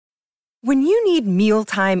When you need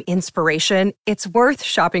mealtime inspiration, it's worth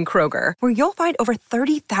shopping Kroger, where you'll find over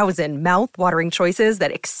 30,000 mouth-watering choices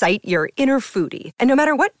that excite your inner foodie. And no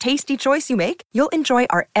matter what tasty choice you make, you'll enjoy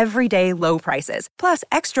our everyday low prices, plus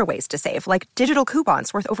extra ways to save, like digital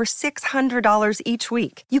coupons worth over $600 each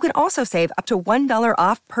week. You can also save up to $1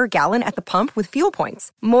 off per gallon at the pump with fuel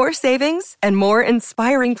points. More savings and more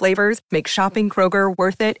inspiring flavors make shopping Kroger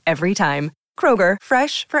worth it every time. Kroger,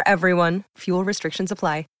 fresh for everyone. Fuel restrictions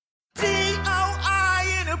apply.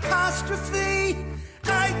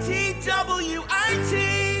 DOIN''ITWIT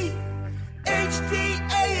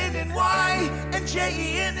HDANNY and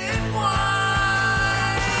JENNY.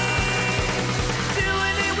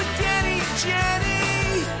 Doing it with Danny and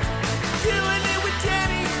Jenny. Doing it with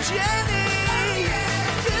Danny and Jenny.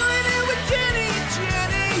 Doing it with Danny and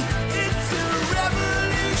Jenny. It's a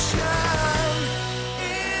revolution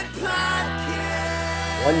in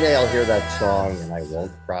podcast. One day I'll hear that song and I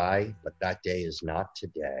won't cry, but that day is not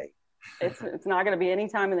today. It's not going to be any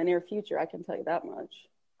time in the near future. I can tell you that much.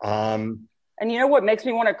 And you know what makes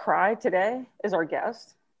me want to cry today is our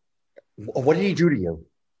guest. What did he do to you?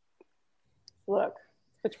 Look,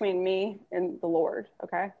 between me and the Lord,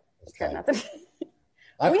 okay? It's got nothing.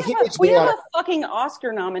 We have a fucking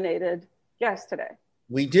Oscar-nominated guest today.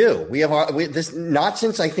 We do. We have this. Not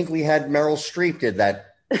since I think we had Meryl Streep did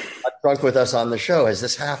that drunk with us on the show has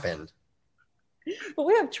this happened. But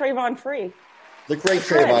we have Travon Free. The great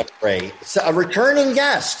Travon Free, so a returning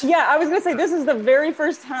guest. Yeah, I was going to say, this is the very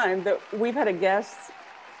first time that we've had a guest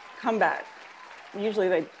come back. Usually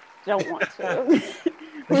they don't want to.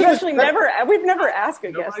 we've never asked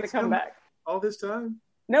a guest to come back. All this time?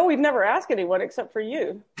 No, we've never asked anyone except for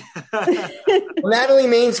you. Natalie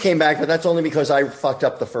Maines came back, but that's only because I fucked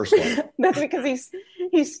up the first one. That's because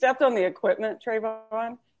he stepped on the equipment,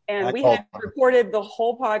 Travon, and we had recorded the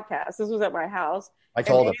whole podcast. This was at my house. I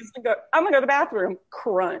told him, I'm going to go to the bathroom.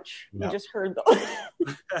 Crunch. No. You just heard the...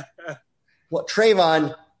 Well,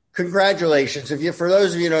 Travon, congratulations. For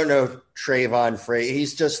those of you who don't know Travon Free,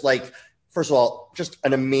 he's just like, first of all, just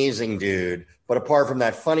an amazing dude. But apart from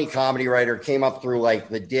that, funny comedy writer, came up through like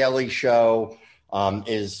The Daily Show,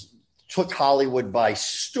 took Hollywood by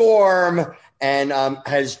storm, and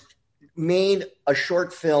has made a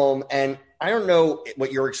short film. And I don't know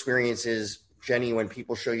what your experience is, Jenny, when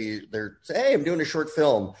people show you hey, I'm doing a short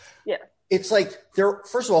film. Yeah. It's like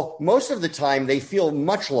first of all, most of the time they feel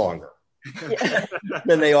much longer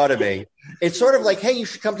than they ought to be. It's sort of like, hey, you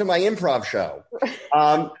should come to my improv show.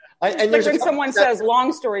 And there's when someone says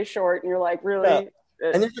long story short and you're like, really?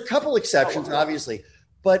 Yeah. And there's a couple exceptions, obviously.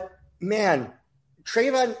 But man,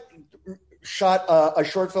 Travon shot a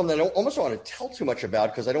short film that I almost don't want to tell too much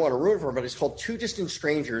about because I don't want to ruin it for him, but it's called Two Distant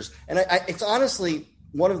Strangers. And it's honestly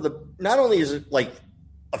one of the, not only is it like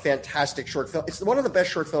a fantastic short film, it's one of the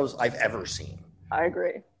best short films I've ever seen. I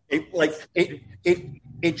agree.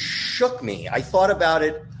 It shook me. I thought about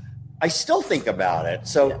it. I still think about it.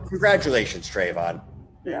 So Congratulations, Travon.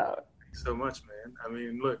 Yeah. Thanks so much, man. I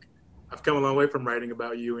mean, look, I've come a long way from writing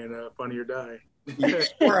about you in Funny or Die. You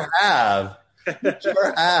sure have. You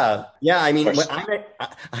sure have. Yeah, I mean, when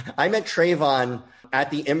I met Travon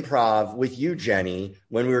at the Improv with you, Jenny,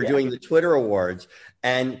 when we were doing the Twitter Awards,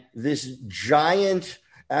 and this giant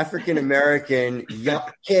African-American young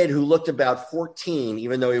kid who looked about 14,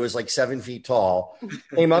 even though he was like 7 feet tall,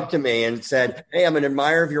 came up to me and said, hey, I'm an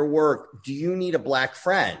admirer of your work. Do you need a black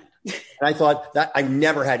friend? And I thought that I've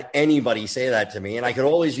never had anybody say that to me, and I could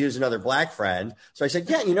always use another black friend. So I said,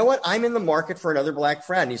 yeah, you know what? I'm in the market for another black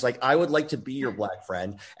friend. He's like, I would like to be your black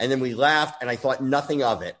friend. And then we laughed, and I thought nothing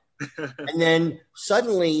of it. And then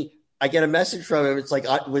suddenly I get a message from him. It's like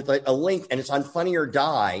with like a link, and it's on Funny or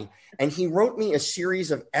Die. And he wrote me a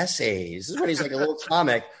series of essays. This is when he's like a little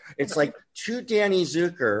comic. It's like, to Danny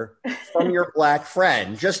Zucker from your black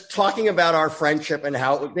friend, just talking about our friendship and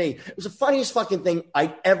how it would be. It was the funniest fucking thing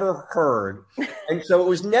I'd ever heard. And so it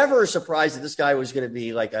was never a surprise that this guy was going to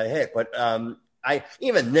be like a hit. But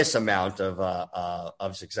even this amount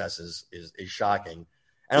of success is shocking.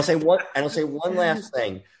 And I'll say one last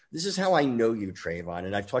thing. This is how I know you, Travon.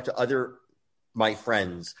 And I've talked to my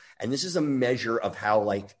friends, and this is a measure of how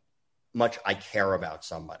much I care about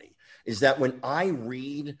somebody, is that when I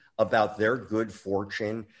read about their good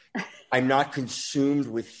fortune, I'm not consumed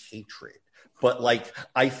with hatred, but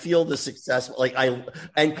I feel the success, and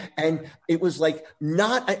it was and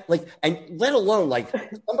let alone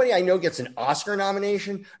somebody I know gets an Oscar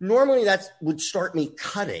nomination. Normally that would start me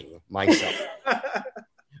cutting myself.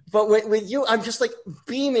 But with you, I'm just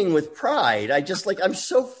beaming with pride. I'm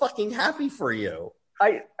so fucking happy for you.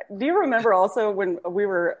 Do you remember also when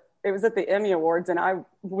it was at the Emmy Awards and I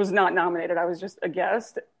was not nominated. I was just a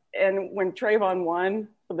guest. and when Trayvon won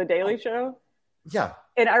for the Daily Show. Yeah.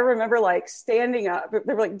 And I remember like standing up,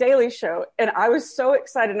 they were like Daily Show. And I was so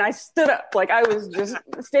excited. And I stood up, like I was just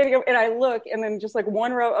standing up, and I look, and then just like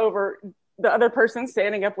one row over, the other person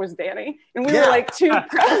standing up was Danny. And we were like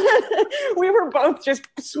we were both just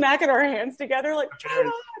smacking our hands together like,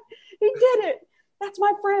 Trayvon, he did it. That's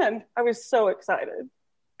my friend. I was so excited.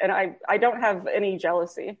 And I don't have any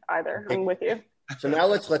jealousy either. I'm with you. So now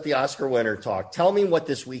let's let the Oscar winner talk. Tell me what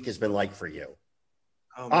this week has been like for you.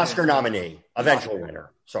 Oscar nominee, eventual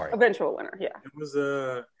winner. Sorry. Eventual winner, yeah. It was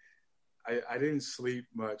I didn't sleep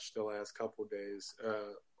much the last couple of days.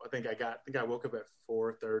 I think I woke up at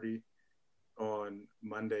 4:30 on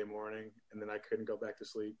Monday morning, and then I couldn't go back to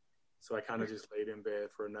sleep. So I kind of just laid in bed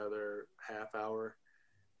for another half hour.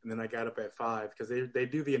 And then I got up at 5 because they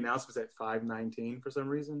do the announcements at 5:19 for some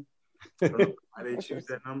reason. I don't know why they choose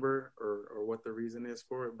that number or what the reason is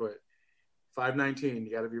for it, but 5:19,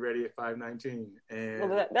 you got to be ready at 5:19. And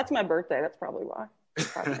well, that's my birthday. That's probably why.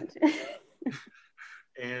 5:19.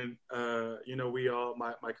 And we all,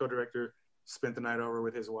 my co-director spent the night over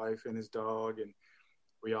with his wife and his dog, and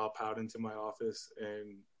we all piled into my office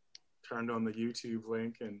and turned on the YouTube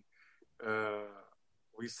link, and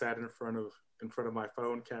we sat in front of my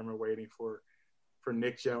phone camera waiting for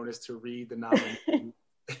Nick Jonas to read the nominee.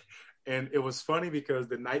 And it was funny because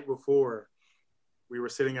the night before we were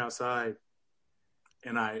sitting outside,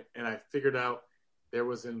 and I figured out there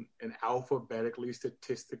was an alphabetically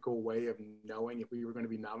statistical way of knowing if we were going to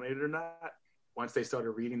be nominated or not once they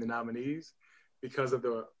started reading the nominees, because of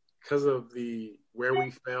the where we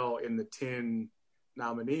fell in the 10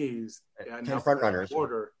 nominees, 10 front runners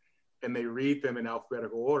order, and they read them in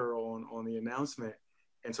alphabetical order on the announcement.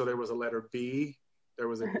 And so there was a letter B, there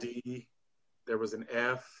was a D, there was an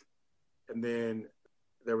F, and then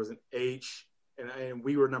there was an H, and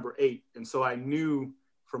we were number 8. And so I knew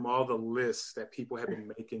from all the lists that people had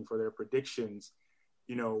been making for their predictions,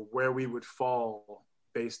 where we would fall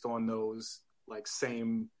based on those like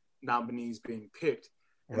same nominees being picked.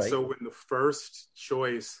 And right. So when the first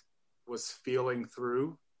choice was feeling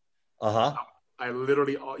through, I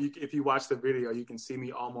literally, if you watch the video, you can see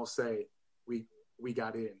me almost say, we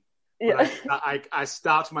got in. Yeah. I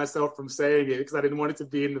stopped myself from saying it because I didn't want it to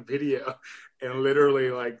be in the video. And literally,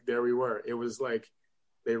 like, there we were. It was like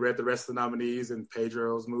they read the rest of the nominees and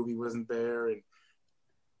Pedro's movie wasn't there. And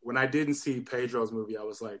when I didn't see Pedro's movie, I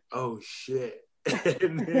was like, oh, shit.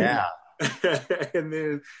 And then, and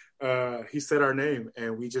then he said our name,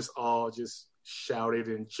 and we just all just shouted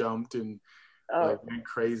and jumped and went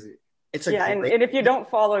crazy. And if you don't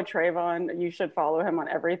follow Trayvon, you should follow him on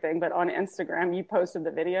everything. But on Instagram, you posted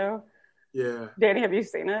the video. Yeah. Danny, have you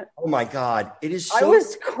seen it? Oh my God. It is so... I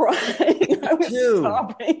was crying. I was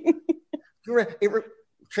sobbing.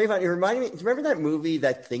 Trayvon, it reminded me, do you remember that movie,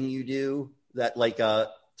 That Thing You Do? That like, it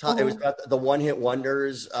was about the one-hit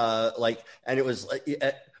wonders, and it was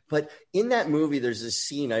but in that movie, there's this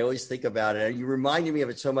scene, I always think about it, and you reminded me of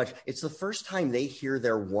it so much. It's the first time they hear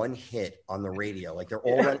their one hit on the radio. Like they're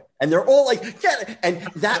all and they're all like, get it. And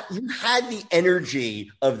that you had the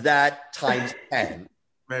energy of that times 10.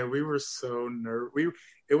 Man, we were so nervous.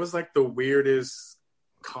 It was like the weirdest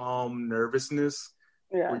calm nervousness.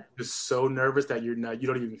 Yeah. We're just so nervous that you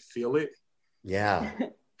don't even feel it. Yeah.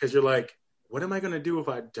 Because you're like, what am I going to do if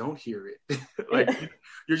I don't hear it? Like,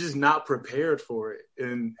 you're just not prepared for it.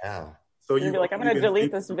 And so you're like, I'm going to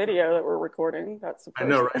delete this video that we're recording. That's I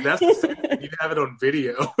know, right? That's the same. You have it on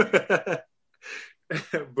video.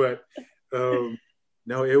 But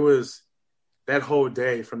no, it was that whole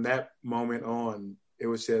day from that moment on, it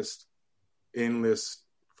was just endless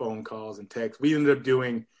phone calls and texts. We ended up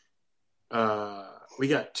doing, we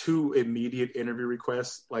got 2 immediate interview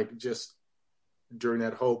requests, like just during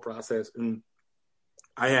that whole process. And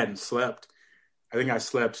I hadn't slept. I think I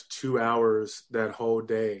slept 2 hours that whole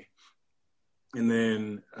day. And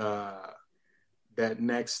then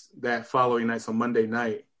that following night, so Monday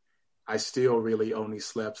night, I still really only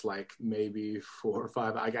slept like maybe 4 or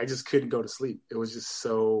 5. I just couldn't go to sleep. It was just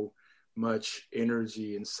so much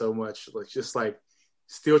energy and so much like just like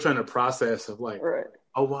still trying to process of like,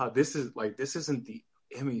 oh wow, this isn't the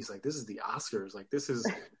Emmys, like this is the Oscars, like this is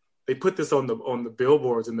they put this on the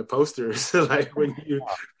billboards and the posters like when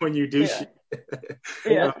you do shit.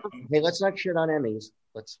 Hey, let's not shit on Emmys.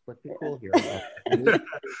 Let's be cool here.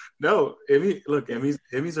 No,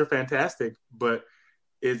 Emmys are fantastic, but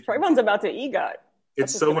Trayvon's about to EGOT.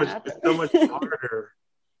 It's so much harder.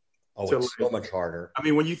 Oh, it's so much harder. I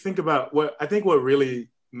mean, when you think about what really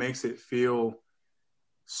makes it feel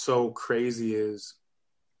so crazy is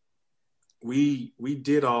we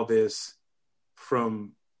did all this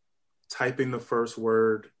from typing the first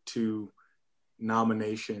word to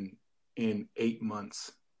nomination in 8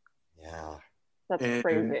 months. Yeah. That's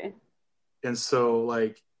crazy. And so,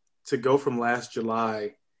 like, to go from last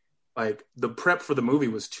July, like, the prep for the movie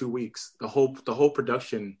was 2 weeks. The whole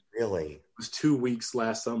production Really was 2 weeks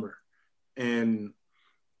last summer. And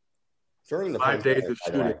during the 5 days of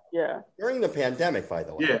shooting. Yeah. During the pandemic, by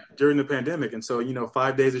the way. Yeah, during the pandemic. And so, you know,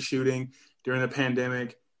 5 days of shooting during the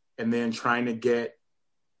pandemic, and then trying to get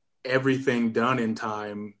everything done in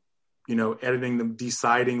time, you know, editing them,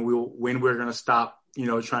 deciding when we're going to stop, you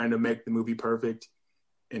know, trying to make the movie perfect,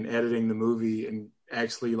 and editing the movie and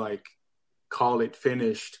actually, like, call it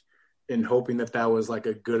finished, and hoping that was like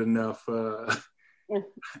a good enough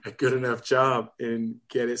job, and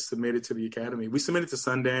get it submitted to the Academy. We submitted to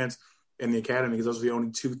Sundance and the Academy because those are the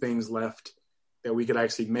only two things left that we could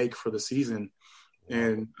actually make for the season.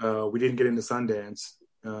 And we didn't get into Sundance.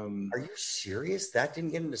 Are you serious? That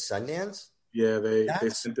didn't get into Sundance? Yeah, they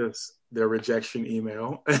sent us their rejection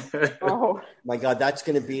email. Oh my God, that's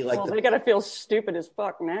going to be like. Well, they got to feel stupid as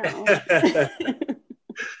fuck now.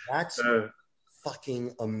 That's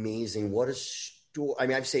fucking amazing. What a story. I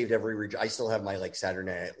mean, I've saved every. I still have my like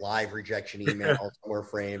Saturday Night Live rejection email somewhere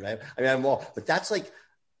framed. I'm all, but that's like.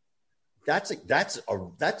 That's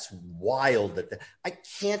wild. I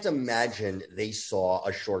can't imagine they saw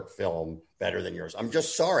a short film better than yours. I'm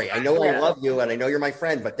just sorry. I know I love you and I know you're my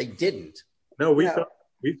friend, but they didn't. No, we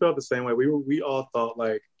felt the same way. We all thought,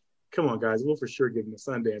 like, come on, guys, we'll for sure get into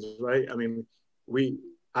Sundance, right? I mean, we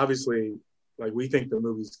obviously, like, we think the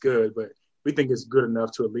movie's good, but we think it's good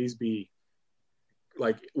enough to at least be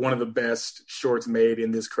like one of the best shorts made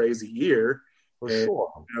in this crazy year. For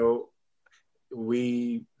sure. You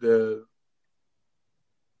know,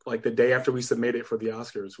 like the day after we submitted for the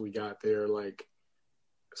Oscars, we got there like,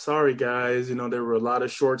 sorry guys, you know, there were a lot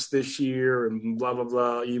of shorts this year and blah, blah,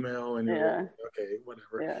 blah email. And like, okay,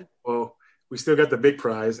 whatever. Yeah. Well, we still got the big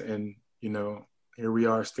prize, and, you know, here we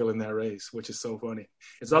are still in that race, which is so funny.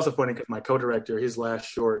 It's also funny because my co-director, his last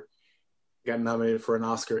short got nominated for an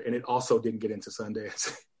Oscar, and it also didn't get into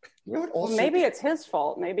Sundance. You know what, also, maybe it's his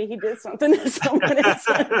fault. Maybe he did something to someone.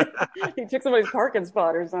 He took somebody's parking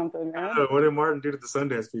spot or something. Man. What did Martin do to the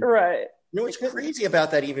Sundance people? Right. You know what's crazy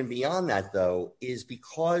about that, even beyond that, though, is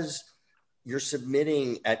because you're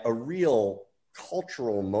submitting at a real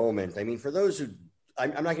cultural moment. I mean, for those who,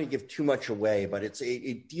 I'm not going to give too much away, but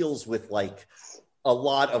it deals with like a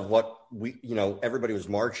lot of what we, you know, everybody was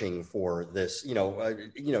marching for this,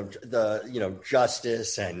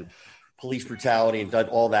 justice and police brutality and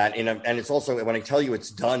all that. And it's also, when I tell you,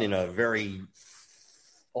 it's done in a very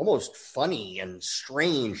almost funny and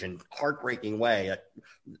strange and heartbreaking way.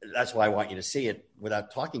 That's why I want you to see it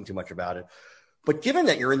without talking too much about it. But given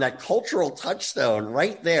that you're in that cultural touchstone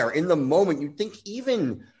right there in the moment, you'd think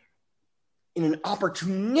even in an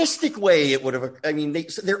opportunistic way, it would have, I mean,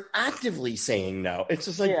 they're actively saying no. It's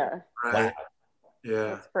just like, wow. Yeah.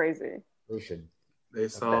 That's crazy. They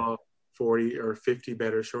saw 40 or 50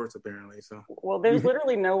 better shorts apparently. So, well, there's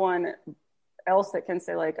literally no one else that can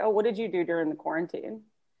say like, oh, what did you do during the quarantine?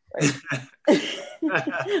 Like,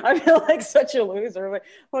 I feel like such a loser. Like,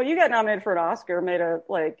 well, you got nominated for an Oscar, made a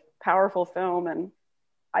like powerful film, and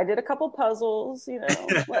I did a couple puzzles, you know.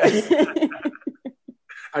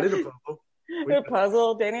 I did a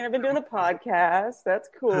puzzle. Danny and I've been doing the podcast. That's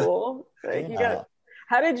cool. Like,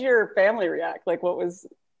 how did your family react? Like, how was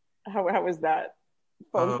that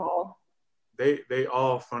phone call? They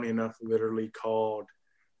all, funny enough, literally called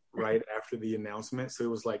right after the announcement. So it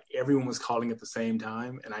was like everyone was calling at the same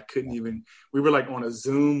time, and I couldn't even, we were like on a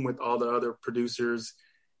Zoom with all the other producers,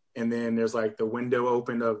 and then there's like the window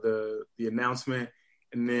opened of the announcement,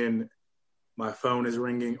 and then my phone is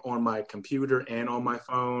ringing on my computer and on my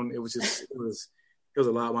phone. It was a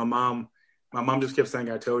lot. My mom just kept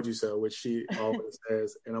saying, "I told you so," which she always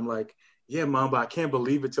says. And I'm like, yeah, Mom, but I can't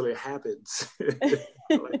believe it till it happens.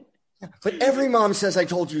 But every mom says, "I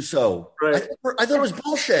told you so." Right. I thought it was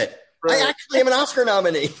bullshit. Right. I actually am an Oscar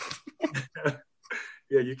nominee.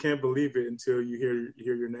 Yeah, you can't believe it until you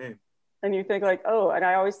hear your name. And you think like, oh, and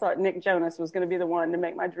I always thought Nick Jonas was going to be the one to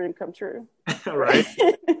make my dream come true. Right.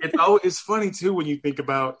 It's funny too when you think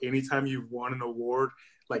about anytime you've won an award,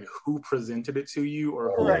 like who presented it to you,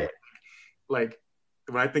 or who, right. Like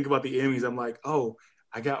when I think about the Emmys, I'm like, oh,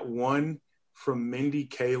 I got one from Mindy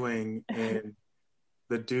Kaling and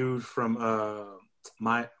the dude from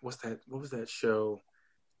what was that show?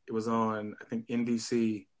 It was on, I think,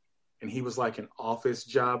 NBC. And he was like an office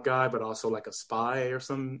job guy, but also like a spy or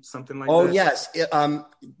something like that. Oh yes,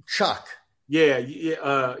 Chuck. Yeah.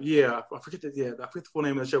 I forget the full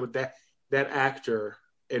name of the show, but that actor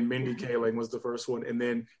and Mindy Kaling was the first one, and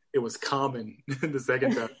then it was Common the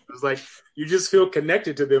second time. It was like you just feel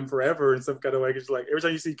connected to them forever in some kind of way. It's like every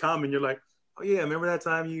time you see Common, you're like, oh yeah, remember that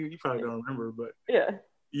time? You probably don't remember, but Yeah.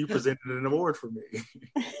 you presented an award for me.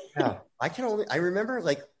 Yeah, I remember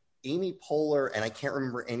like Amy Poehler, and I can't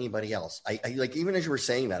remember anybody else. I like, even as you were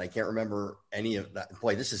saying that, I can't remember any of that.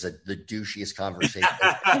 Boy, this is the douchiest conversation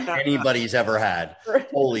anybody's ever had.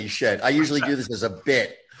 Holy shit. I usually do this as a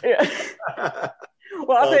bit. Yeah.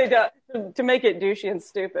 Well, I'll tell you, to make it douchey and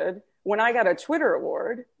stupid, when I got a Twitter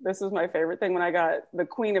award, this is my favorite thing. When I got the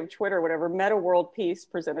Queen of Twitter, whatever, Meta World Peace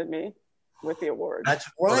presented me with the award. That's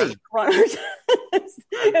right.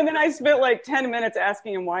 And then I spent like 10 minutes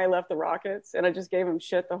asking him why I left the Rockets, and I just gave him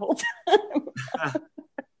shit the whole time.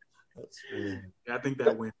 That's really... Yeah, I think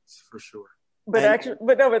that wins for sure.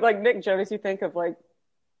 But like Nick Jonas, you think of like,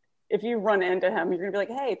 if you run into him, you're gonna be like,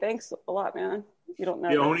 hey, thanks a lot, man. You don't know.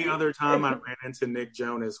 The only other time I ran into Nick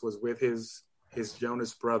Jonas was with his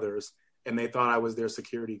Jonas Brothers, and they thought I was their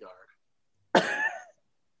security guard.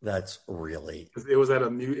 That's really... It was at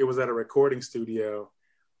a recording studio,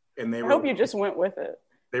 and I hope you just went with it.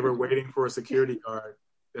 They were waiting for a security guard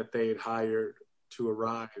that they had hired to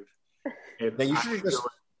arrive. And now you should just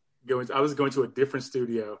I was going to a different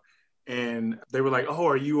studio, and they were like, "Oh,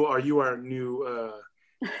 are you our new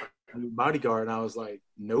bodyguard?" And I was like,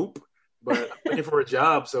 "Nope." But I'm looking for a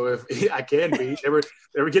job, so if I can be. They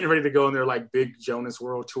were getting ready to go on their like big Jonas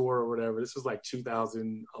World Tour or whatever. This was like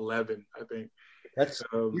 2011, I think. That's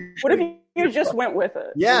what if you just went with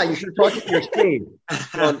it? Yeah, you should talk to your team. You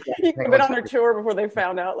could have been on their tour before they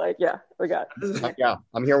found out. Like, yeah, we got. Yeah,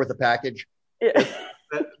 I'm here with the package. Yeah.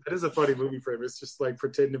 That is a funny movie frame. It's just like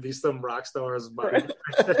pretending to be some rock star's body.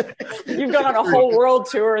 You've gone on a whole world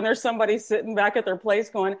tour, and there's somebody sitting back at their place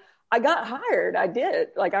going, I got hired. I did.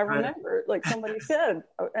 Like, I remember, like somebody said,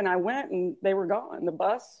 and I went, and they were gone. The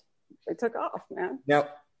bus, they took off, man. Now,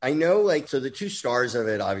 I know, like, so the two stars of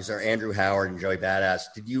it, obviously, are Andrew Howard and Joey Badass.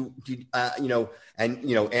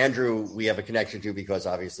 Andrew, we have a connection to because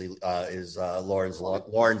obviously is Lauren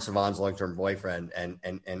Sivan's long-term boyfriend,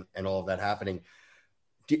 and all of that happening.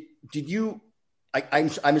 Did you?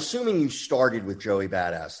 I'm assuming you started with Joey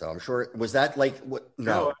Badass, though. I'm sure. Was that like what?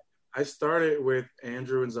 No, I started with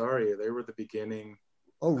Andrew and Zaria. They were the beginning.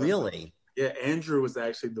 Oh, really? Yeah, Andrew was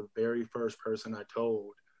actually the very first person I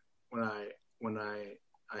told when I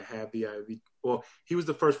had the idea. Well, he was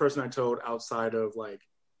the first person I told outside of like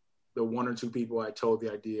the one or two people I told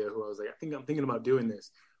the idea who I was like, I'm thinking about doing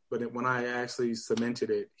this. But when I actually cemented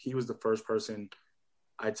it, he was the first person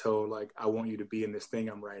I told, like, I want you to be in this thing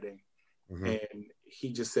I'm writing. Mm-hmm. And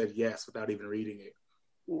he just said yes without even reading it.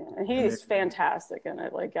 Yeah, he's fantastic in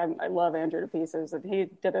it. Like, I love Andrew to pieces, and he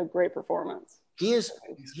did a great performance. He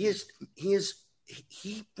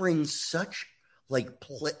brings such like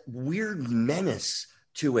weird menace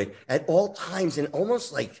to it at all times, and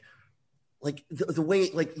almost like the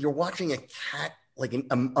way like you're watching a cat, like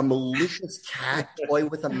a malicious cat toy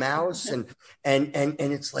with a mouse, and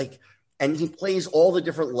it's like, and he plays all the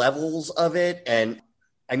different levels of it, and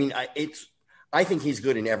I mean, I think he's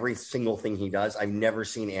good in every single thing he does. I've never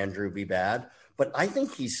seen Andrew be bad, but I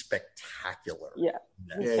think he's spectacular. Yeah,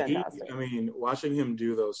 I mean, watching him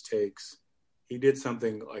do those takes, he did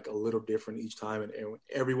something like a little different each time, and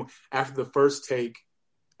everyone after the first take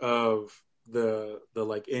of the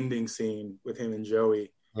like ending scene with him and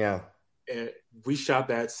Joey, we shot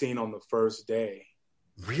that scene on the first day.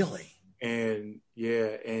 Really? And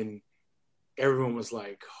and everyone was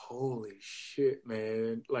like, holy shit,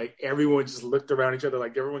 man. Like, everyone just looked around each other,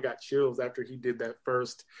 like everyone got chills after he did that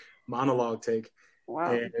first monologue take.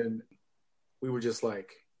 Wow. And we were just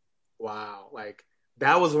like, wow. Like,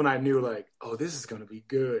 that was when I knew, like, oh, this is going to be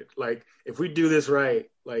good. Like, if we do this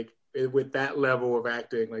right, like, with that level of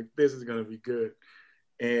acting, like, this is going to be good.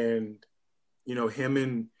 And, you know, him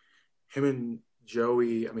and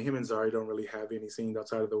Joey, I mean, him and Zari don't really have any scenes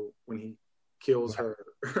outside of when he kills her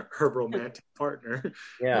romantic partner.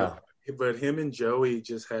 Yeah. But him and Joey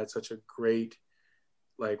just had such a great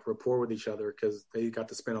like rapport with each other because they got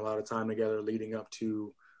to spend a lot of time together leading up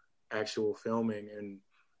to actual filming. And,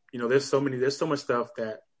 you know, there's so much stuff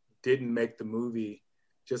that didn't make the movie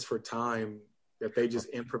just for time that they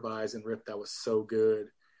just improvised and ripped that was so good.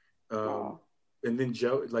 And then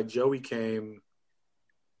Joey came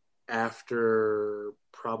after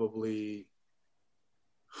probably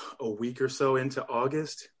a week or so into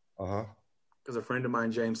August, because a friend of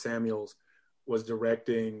mine, James Samuels, was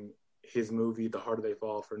directing his movie The Harder They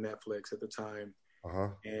Fall for Netflix at the time,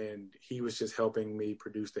 and he was just helping me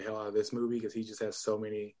produce the hell out of this movie because he just has so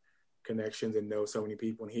many connections and knows so many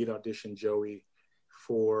people, and he'd auditioned Joey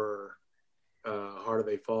for Harder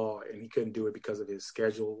They Fall, and he couldn't do it because of his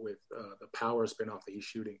schedule with the Power spinoff that he's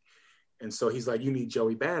shooting. And so he's like, "You need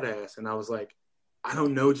Joey Badass," and I was like, "I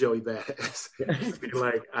don't know Joey Badass."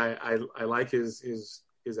 Like I like his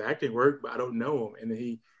acting work, but I don't know him. And then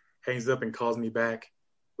he hangs up and calls me back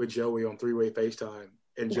with Joey on 3-way FaceTime.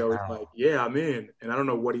 And Joey's like, "Yeah, I'm in." And I don't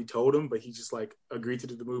know what he told him, but he just like agreed to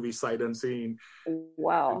do the movie sight unseen.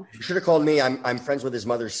 Wow. You should have called me. I'm friends with his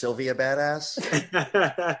mother, Sylvia Badass.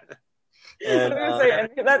 And,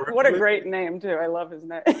 what a great name too. I love his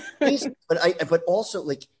name. but also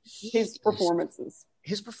like his performances.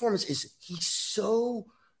 His performance is he's so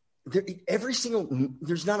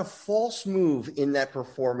there's not a false move in that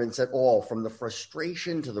performance at all, from the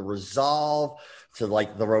frustration to the resolve to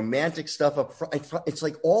like the romantic stuff up front. It's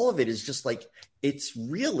like all of it is just like, it's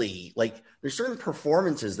really like there's certain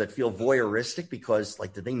performances that feel voyeuristic because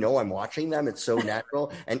like, did they know I'm watching them? It's so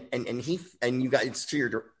natural. And you got, it's to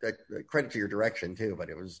your credit to your direction too,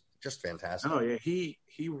 but it was just fantastic. Oh yeah. He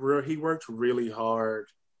worked really hard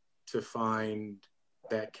to find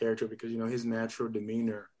that character because, you know, his natural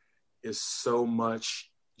demeanor is so much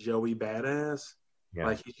Joey Badass. Yeah.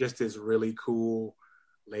 Like he's just this really cool,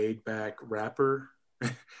 laid back rapper.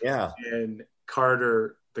 Yeah. And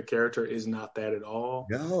Carter, the character, is not that at all.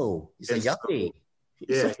 No, he's a yuppie.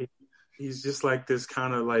 He's just like this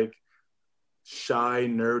kind of like shy,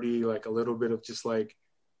 nerdy, like a little bit of just a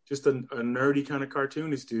nerdy kind of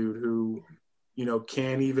cartoonist dude who, you know,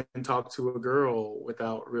 can't even talk to a girl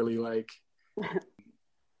without really like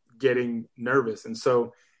getting nervous. And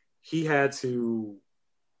so he had to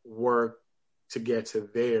work to get to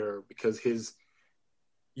there because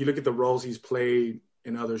you look at the roles he's played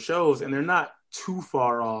in other shows and they're not too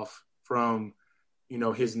far off from, you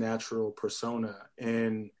know, his natural persona.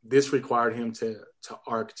 And this required him to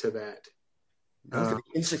arc to that. To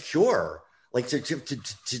be insecure, like to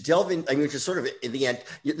delve in. I mean, just sort of in the end,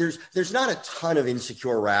 there's not a ton of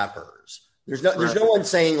insecure rappers. There's no one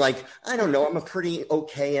saying like, I don't know, I'm a pretty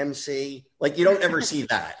okay MC. Like you don't ever see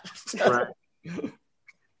that. Right.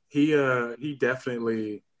 He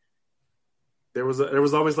definitely. There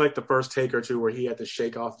was always like the first take or two where he had to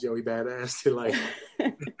shake off Joey Badass to like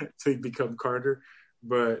to become Carter.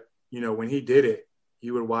 But you know, when he did it,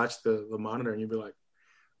 you would watch the monitor and you'd be like,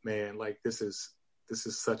 man, like this is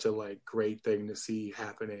such a like great thing to see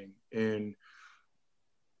happening. And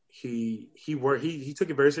he took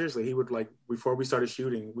it very seriously. He would like, before we started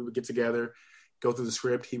shooting, we would get together, go through the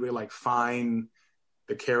script. He would like find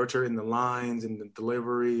the character in the lines and the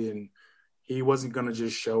delivery, and he wasn't going to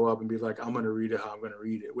just show up and be like, I'm going to read it how I'm going to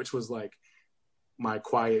read it, which was like my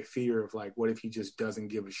quiet fear of like, what if he just doesn't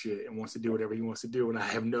give a shit and wants to do whatever he wants to do? And I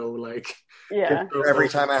have no like, every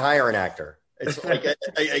time I hire an actor, it's like,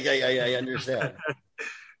 I understand.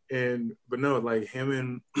 But no, like him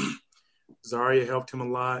and Zaria helped him a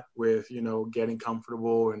lot with, you know, getting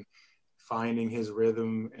comfortable and finding his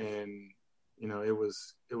rhythm. And, you know, it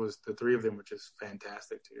was the three of them were just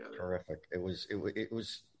fantastic together. Terrific. It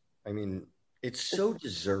was, I mean, it's so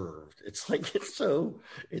deserved. It's like, it's so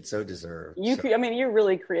deserved. You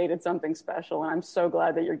really created something special, and I'm so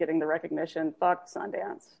glad that you're getting the recognition. Fuck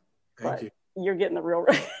Sundance. Thank you. You're getting the real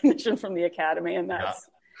recognition from the Academy, and that's.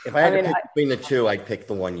 Yeah. If I had to pick between the two, I'd pick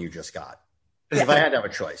the one you just got. If I had to have a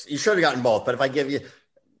choice, you should have gotten both. But if I give you,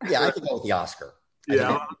 I could go with the Oscar.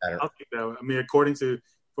 I'll take that one. I mean,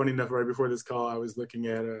 funny enough, right before this call, I was looking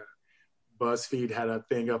at BuzzFeed had a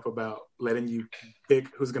thing up about letting you pick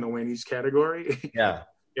who's going to win each category. Yeah,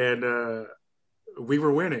 and we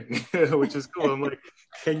were winning, which is cool. I'm like,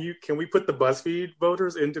 can we put the BuzzFeed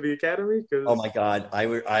voters into the Academy? Oh my God,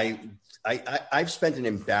 I've spent an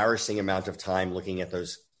embarrassing amount of time looking at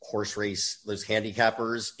those horse race, those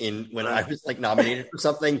handicappers when I was like nominated for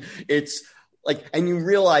something. It's like, and you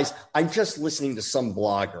realize I'm just listening to some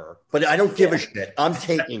blogger, but I don't give a shit. I'm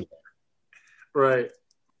taking it. Right.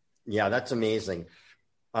 Yeah, that's amazing.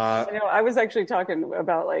 I was actually talking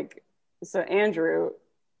about Andrew.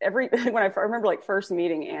 I remember like first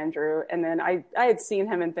meeting Andrew, and then I had seen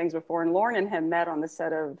him in things before, and Lauren and him met on the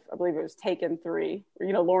set of, I believe it was Taken 3.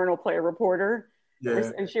 You know, Lauren will play a reporter.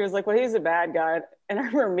 Yeah. And she was like, well, he's a bad guy. And I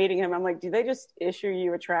remember meeting him. I'm like, do they just issue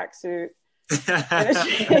you a tracksuit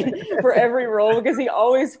for every role? Because he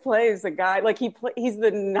always plays the guy. Like he's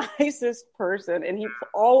the nicest person, and he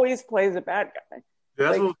always plays a bad guy.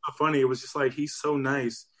 That's what was so funny. It was just like, he's so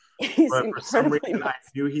nice. But for some reason, nice.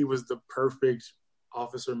 I knew he was the perfect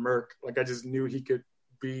Officer Merc. Like I just knew he could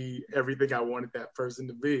be everything I wanted that person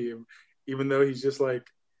to be. Even though he's just like,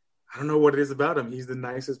 I don't know what it is about him. He's the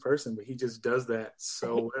nicest person, but he just does that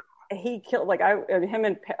so well. He killed him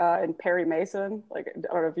and Perry Mason. Like I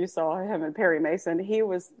don't know if you saw him and Perry Mason. He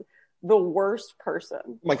was the worst person.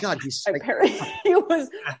 Oh my God, he's Apparently, he was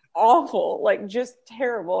awful, like just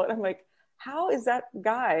terrible. And I'm like, how is that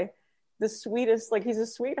guy the sweetest? Like, he's a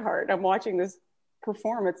sweetheart. I'm watching this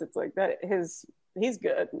performance. It's like that. He's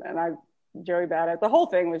good, and Joey Badass. The whole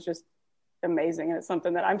thing was just amazing, and it's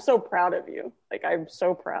something that I'm so proud of you. Like, I'm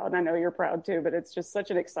so proud, and I know you're proud too. But it's just such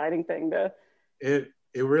an exciting thing to. It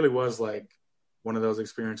really was like one of those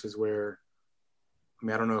experiences where, I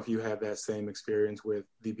mean, I don't know if you had that same experience with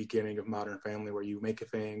the beginning of Modern Family, where you make a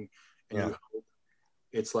thing and you hope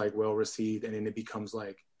it's like well received, and then it becomes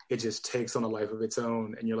like it just takes on a life of its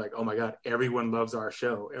own, and you're like, oh my God, everyone loves our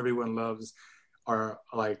show. Everyone loves our,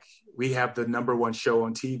 like, we have the #1 show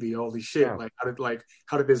on TV. Holy shit! Yeah.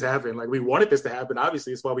 How did this happen? Like, we wanted this to happen.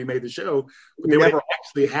 Obviously, it's why we made the show. But then when it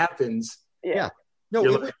actually happens,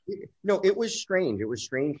 No, it was strange. It was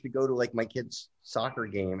strange to go to like my kid's soccer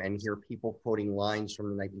game and hear people quoting lines from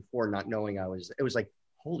the night before, not knowing it was like,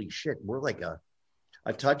 holy shit, we're like a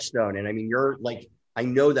touchstone. And I mean, you're like, I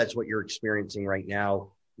know that's what you're experiencing right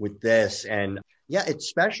now with this. And yeah, it's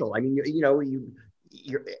special. I mean,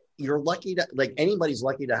 you're lucky to, like, anybody's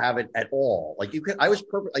lucky to have it at all. Like, I was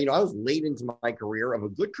perfect. I was late into my career, of a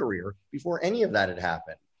good career, before any of that had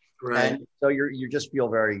happened. Right. And so you just feel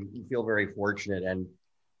very fortunate, and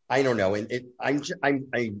I don't know. And it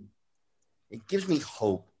gives me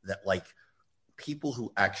hope that like people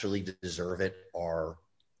who actually deserve it are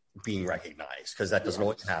being recognized, because that doesn't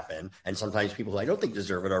always happen. And sometimes people who I don't think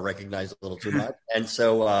deserve it are recognized a little too much. And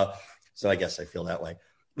so I guess I feel that way.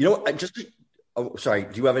 Sorry.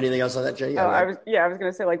 Do you have anything else on that, Jenny? I was going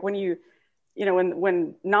to say, like,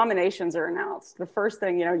 when nominations are announced, the first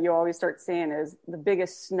thing, you always start seeing is the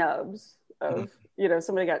biggest snubs of,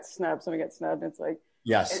 somebody got snubbed. And it's like,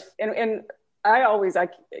 yes. And I always,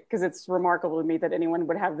 because it's remarkable to me that anyone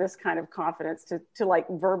would have this kind of confidence to like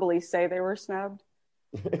verbally say they were snubbed.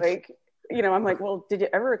 Like, I'm like, well, did it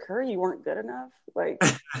ever occur you weren't good enough? Like,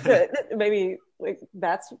 maybe like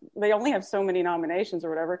they only have so many nominations or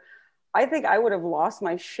whatever. I think I would have lost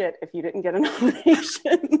my shit if you didn't get a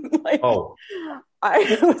nomination. Like,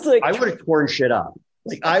 I was like, I would have torn shit up.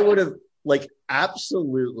 Like, I would have, like,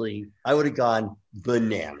 absolutely, I would have gone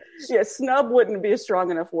bananas. Yeah, snub wouldn't be a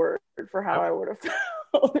strong enough word for how I would have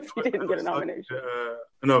felt if you didn't get a nomination.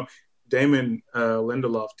 No, Damon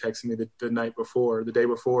Lindelof texted me the day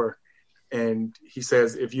before, and he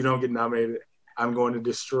says, if you don't get nominated, I'm going to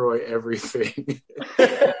destroy everything.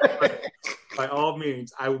 By all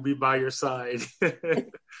means, I will be by your side.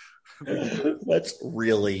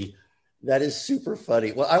 That is super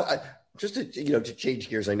funny. Well, I just to change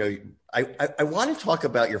gears, I know I want to talk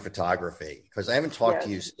about your photography, because I haven't talked to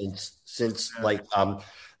you since like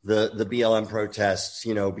the BLM protests,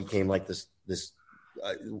 became like this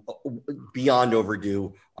beyond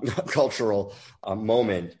overdue cultural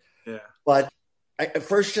moment. Yeah. But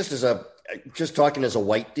first, just talking as a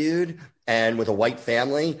white dude and with a white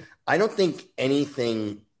family, I don't think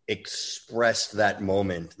anything expressed that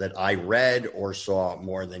moment that I read or saw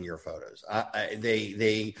more than your photos.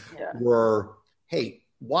 They were, hey,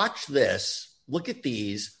 watch this, look at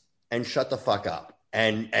these, and shut the fuck up,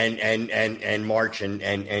 and march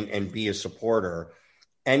and be a supporter.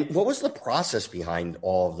 And what was the process behind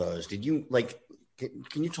all of those? Did you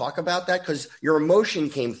can you talk about that? Because your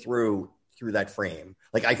emotion came through that frame.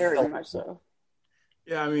 Like, I very felt much so.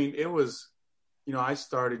 Yeah, I mean, it was. I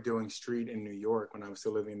started doing street in New York when I was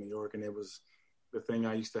still living in New York, and it was the thing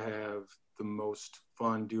I used to have the most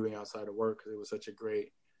fun doing outside of work, because it was such a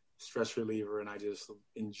great stress reliever, and I just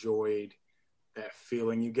enjoyed that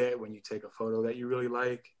feeling you get when you take a photo that you really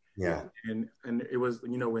like. Yeah. And it was,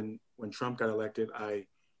 when Trump got elected, I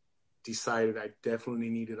decided I definitely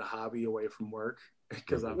needed a hobby away from work,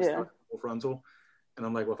 because I was full frontal. And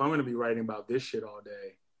I'm like, well, if I'm going to be writing about this shit all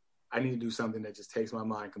day, I need to do something that just takes my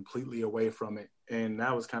mind completely away from it. And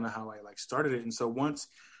that was kind of how I started it. And so once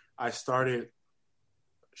I started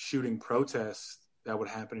shooting protests that would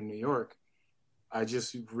happen in New York, I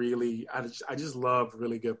just loved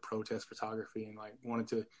really good protest photography, and wanted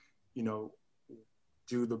to,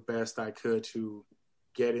 do the best I could to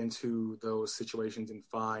get into those situations and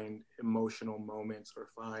find emotional moments, or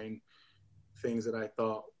find things that I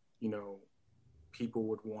thought, people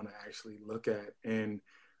would want to actually look at. And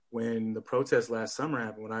when the protest last summer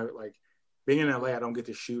happened, when I being in LA, I don't get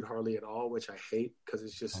to shoot hardly at all, which I hate, because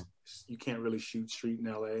it's just, you can't really shoot street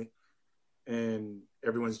in LA, and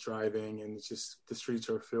everyone's driving, and it's just, the streets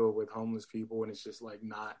are filled with homeless people, and it's just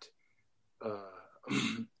not a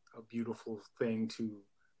beautiful thing to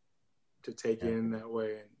take in that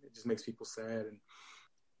way, and it just makes people sad. And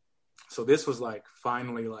so this was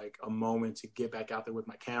finally a moment to get back out there with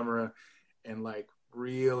my camera and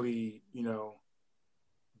really,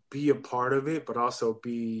 be a part of it, but also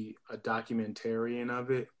be a documentarian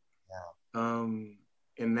of it. Yeah.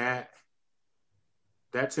 And that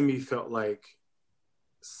to me felt like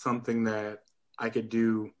something that I could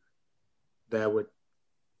do that would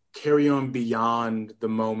carry on beyond the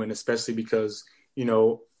moment, especially because,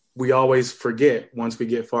 we always forget once we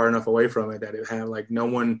get far enough away from it that it had like no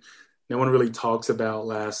one really talks about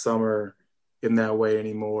last summer in that way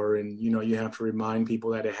anymore. And, you have to remind people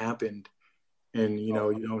that it happened. And, you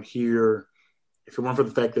don't hear, if it weren't for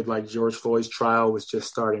the fact that like George Floyd's trial was just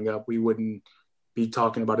starting up, we wouldn't be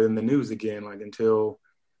talking about it in the news again, like until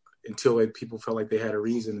like, people felt like they had a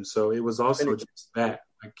reason. And so it was also just that,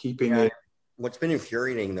 like keeping it. What's been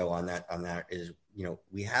infuriating though on that is,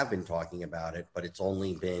 we have been talking about it, but it's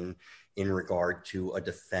only been in regard to a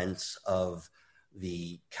defense of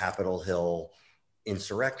the Capitol Hill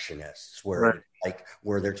insurrectionists, where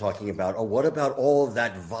they're talking about, oh, what about all of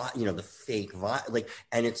that, the fake,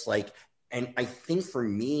 and it's like, and I think for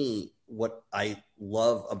me, what I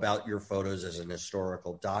love about your photos as an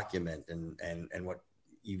historical document and what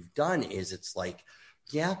you've done is it's like,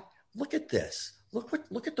 yeah, look at this. Look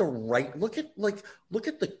at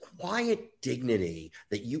the quiet dignity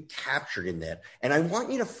that you captured in that. And I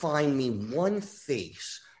want you to find me one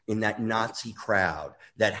face in that Nazi crowd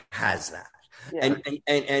that has that. Yeah.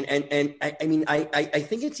 And I mean, I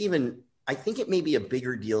think I think it may be a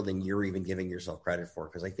bigger deal than you're even giving yourself credit for,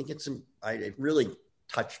 because I think it really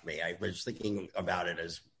touched me. I was thinking about it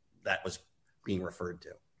as that was being referred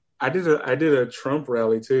to. I did a Trump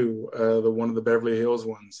rally too, one of the Beverly Hills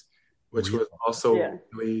ones, which was also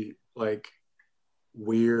really like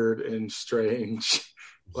weird and strange.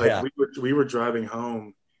 Like we were driving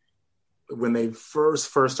home when they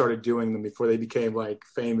first started doing them, before they became like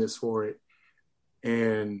famous for it.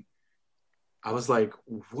 And I was like,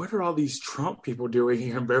 what are all these Trump people doing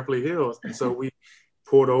here in Beverly Hills? And so we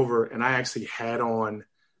pulled over, and I actually had on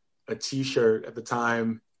a T-shirt at the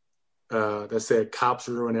time that said "Cops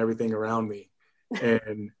ruin everything around me."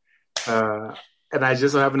 And I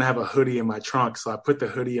just so happened to have a hoodie in my trunk. So I put the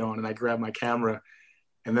hoodie on and I grabbed my camera,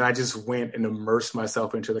 and then I just went and immersed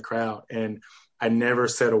myself into the crowd. And I never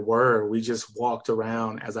said a word. We just walked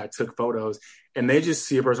around as I took photos, and they just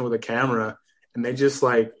see a person with a camera, and they just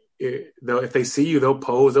like, if they see you, they'll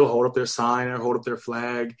pose, they'll hold up their sign or hold up their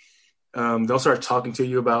flag. They'll start talking to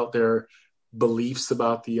you about their beliefs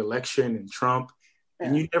about the election and Trump. Yeah.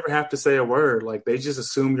 And you never have to say a word. Like, they just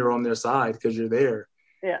assume you're on their side because you're there.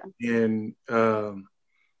 Yeah. And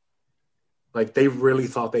like, they really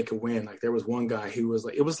thought they could win. Like, there was one guy who was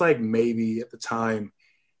like, it was like maybe at the time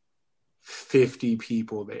 50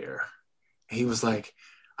 people there. And he was like,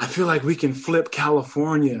 I feel like we can flip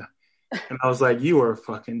California. And I was like, you are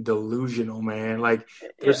fucking delusional, man. Like,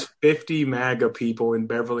 there's 50 MAGA people in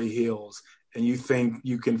Beverly Hills, and you think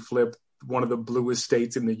you can flip one of the bluest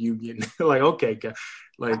states in the union? Like, okay,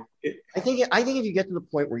 like, I think if you get to the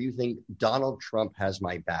point where you think Donald Trump has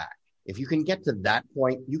my back, if you can get to that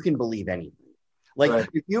point, you can believe anything. Like,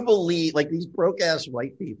 if you believe, like, these broke-ass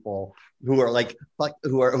white people who are like,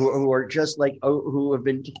 who are just like, who have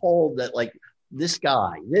been told that, like, this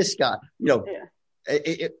guy, this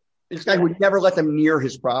guy would never let them near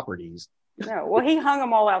his properties. No, well, he hung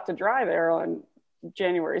them all out to dry there on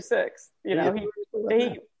January 6th.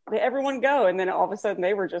 He everyone go, and then all of a sudden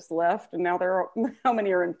they were just left, and now how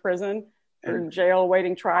many are in prison or in jail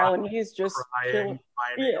waiting trial, and he's just crying,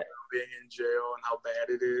 being in jail and how bad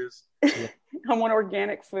it is. I want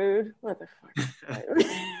organic food. What the fuck?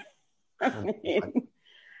 I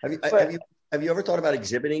mean, have you ever thought about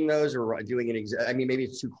exhibiting those or doing an I mean, maybe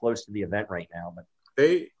it's too close to the event right now, but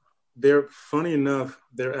they're funny enough,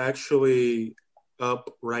 they're actually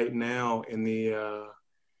up right now in the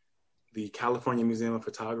California Museum of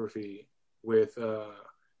Photography with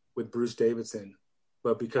Bruce Davidson,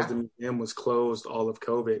 but because the museum was closed all of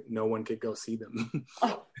COVID, no one could go see them.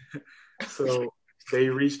 So they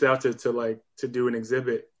reached out to do an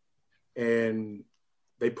exhibit, and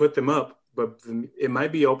they put them up, but it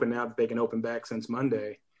might be open now that they can open back since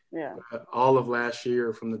Monday. Yeah. All of last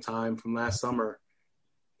year, from last summer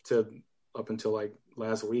to up until like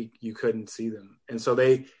last week, you couldn't see them. And so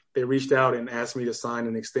they reached out and asked me to sign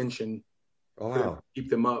an extension to keep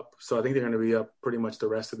them up. So I think they're going to be up pretty much the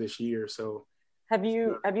rest of this year. So have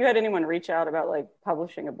you had anyone reach out about like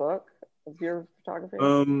publishing a book of your photography?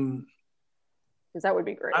 Because that would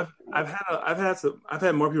be great. I've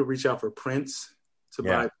had more people reach out for prints to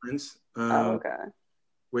buy prints. Okay.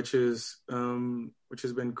 Which has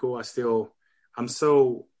been cool.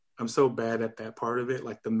 I'm so bad at that part of it,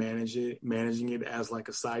 like the managing it as like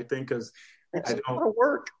a side thing, because it's a lot of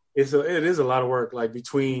work. it is a lot of work, like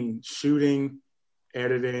between shooting,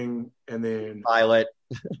 editing, and then Pilot.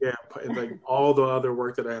 yeah, like all the other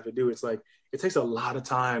work that I have to do. It's like it takes a lot of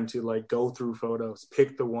time to like go through photos,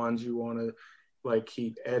 pick the ones you want to like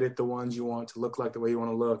keep, edit the ones you want to look like the way you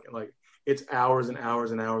want to look, and like it's hours and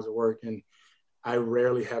hours and hours of work, and I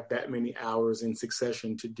rarely have that many hours in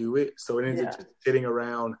succession to do it. So it ends up just sitting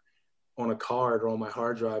around on a card or on my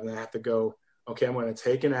hard drive, and I have to go, okay, I'm going to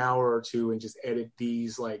take an hour or two and just edit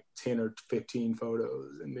these like 10 or 15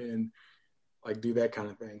 photos, and then like do that kind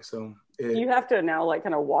of thing. So you have to now like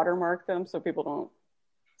kind of watermark them so people don't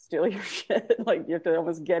steal your shit. Like you have to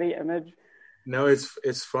almost Getty image. No,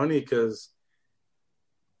 it's funny because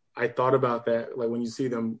I thought about that, like when you see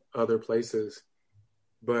them other places,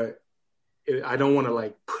 but I don't want to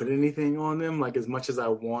like put anything on them like as much as I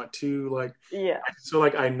want to. Like, yeah. So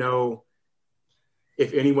like I know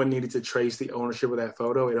if anyone needed to trace the ownership of that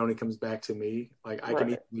photo, it only comes back to me. Like I can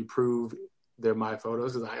easily prove they're my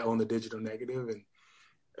photos because I own the digital negative, and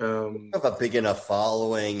you have a big enough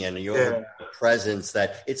following and you have a presence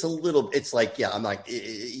that it's like, I'm like,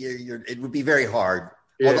 it would be very hard.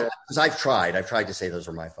 Yeah. Because I've tried to say those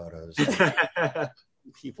are my photos.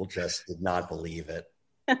 People just did not believe it.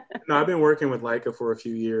 No, I've been working with Leica for a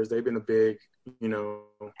few years. They've been a big,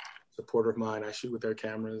 supporter of mine. I shoot with their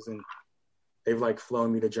cameras, and they've like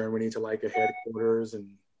flown me to Germany to Leica headquarters.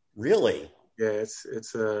 And really, yeah, it's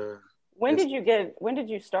When did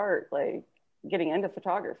you start like getting into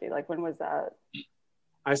photography? Like when was that?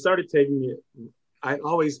 I started taking it. I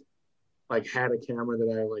always like had a camera that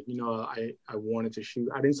I like, I wanted to shoot.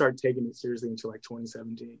 I didn't start taking it seriously until like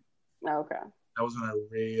 2017. Okay. That was when I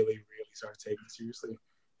really, really started taking it seriously.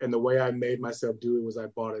 And the way I made myself do it was I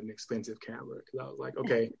bought an expensive camera because I was like,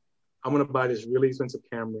 okay, I'm going to buy this really expensive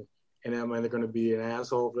camera, and I'm either going to be an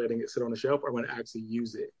asshole for letting it sit on the shelf or I'm going to actually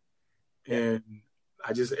use it. And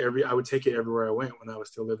I would take it everywhere I went when I was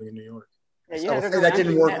still living in New York. Yeah, that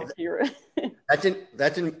didn't work. That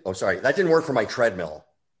didn't. Oh, sorry, that didn't work for my treadmill.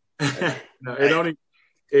 No,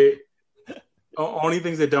 only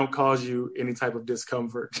things that don't cause you any type of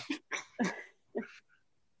discomfort.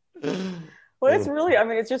 Well, it's really,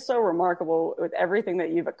 it's just so remarkable with everything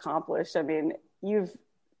that you've accomplished. I mean, you've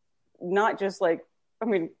not just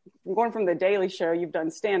going from the Daily Show, you've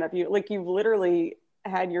done stand-up. You've literally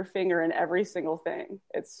had your finger in every single thing.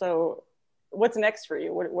 It's so, what's next for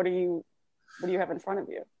you? What do you have in front of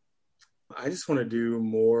you? I just want to do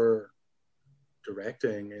more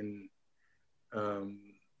directing and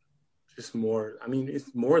just more.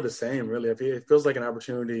 It's more of the same, really. It feels like an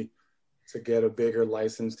opportunity to get a bigger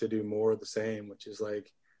license to do more of the same, which is like,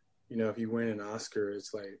 if you win an Oscar,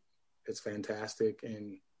 it's like, it's fantastic.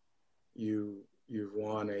 And you've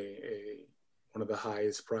won one of the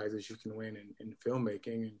highest prizes you can win in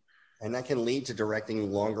filmmaking. And that can lead to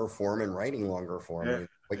directing longer form and writing longer form,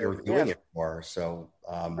 what you're doing it for. So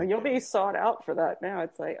you'll be sought out for that now.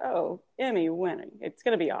 It's like, oh, Emmy winning. It's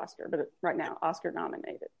going to be Oscar, but right now, Oscar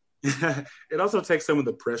nominated. It also takes some of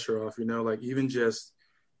the pressure off, like even just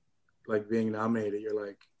like being nominated, you're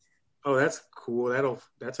like, oh, that's cool.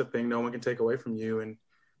 That's a thing no one can take away from you. And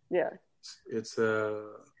yeah, it's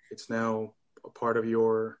now a part of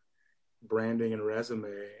your branding and resume.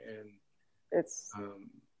 And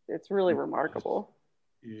it's really remarkable.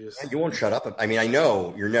 You won't shut up. I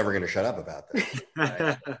know you're never going to shut up about this.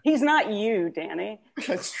 Right? He's not you, Danny.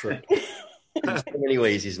 That's true. In so many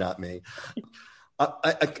ways, he's not me.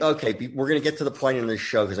 Okay, we're going to get to the point in this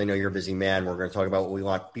show because I know you're a busy man. We're going to talk about what we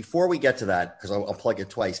want. Before we get to that, because I'll plug it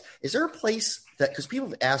twice, is there a place because people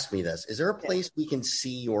have asked me this, is there a place we can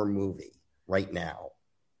see your movie right now?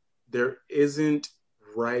 There isn't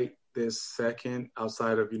right this second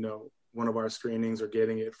outside of, one of our screenings or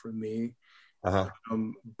getting it from me. Uh-huh.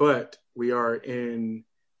 But we are in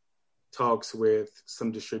talks with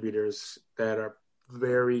some distributors that are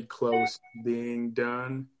very close to being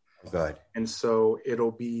done. Good. And so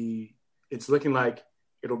it's looking like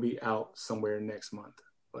it'll be out somewhere next month.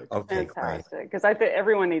 Okay, fantastic. Because I think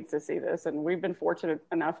everyone needs to see this, and we've been fortunate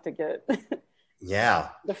enough to get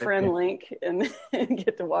the friend link and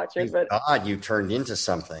get to watch it. But God, you turned into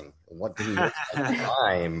something. What did you at the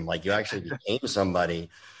time? Like you actually became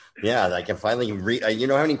somebody. Yeah, I can finally read. You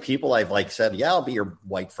know how many people I've said, yeah, I'll be your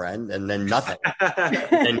white friend, and then nothing.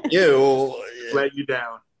 And you let you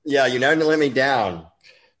down. Yeah, you never let me down.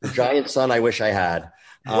 The giant son I wish I had.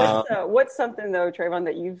 What's something though, Trayvon,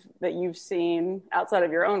 that you've seen outside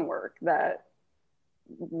of your own work that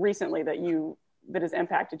recently that has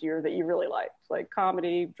impacted you or that you really liked, like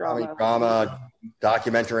comedy, drama,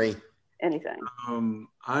 documentary, anything?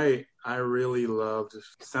 I really loved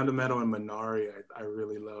Sound of Metal and Minari. I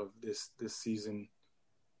really loved this season.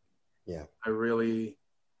 Yeah. I really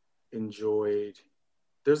enjoyed.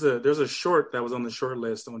 There's a short that was on the short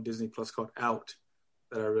list on Disney Plus called Out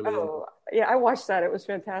that I really. Oh, yeah, I watched that. It was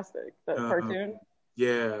fantastic. The cartoon.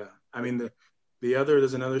 Yeah, I mean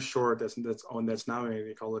there's another short that's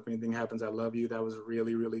nominated called If Anything Happens, I Love You. That was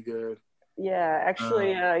really, really good. Yeah,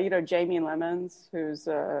 actually, Jamie Lemons, who's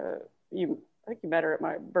I think you met her at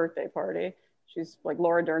my birthday party. She's like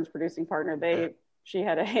Laura Dern's producing partner. She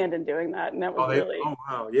had a hand in doing that, and that was really. Oh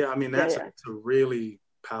wow, yeah. I mean it's a really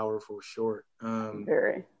powerful short.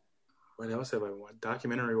 Very. What else have I watched?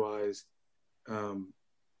 Documentary wise,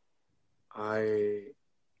 I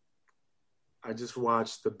just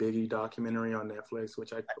watched the Biggie documentary on Netflix,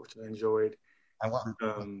 which I enjoyed. I want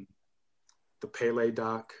the Pele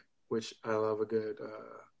doc, which I love a good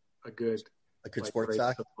sports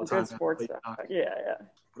doc. A good sports doc. Yeah.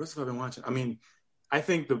 What else have I been watching? I mean, I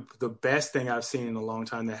think the best thing I've seen in a long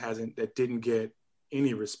time that didn't get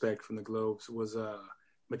any respect from the Globes was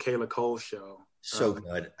Michaela Cole's show. So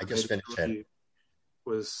good. I just finished it.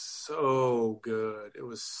 Was so good. It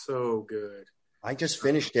was so good. I just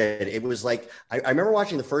finished it. It was like I remember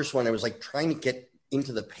watching the first one. I was like trying to get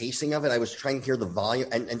into the pacing of it. I was trying to hear the volume,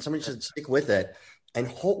 and somebody said stick with it. And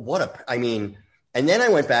and then I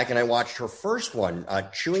went back and I watched her first one,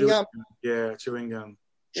 Chewing Gum. Yeah, Chewing Gum.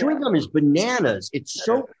 Chewing Gum is bananas. It's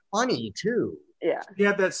so funny too. Yeah. She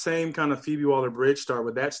had that same kind of Phoebe Waller-Bridge start,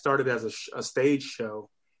 but that started as a stage show,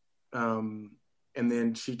 and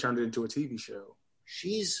then she turned it into a TV show.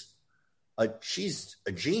 She's a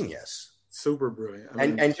genius. Super brilliant.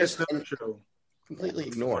 And just show completely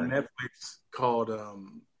ignored on Netflix called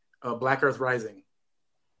Black Earth Rising.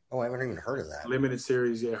 Oh, I haven't even heard of that. Limited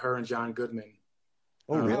series, yeah. Her and John Goodman.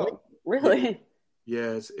 Oh, really? Really?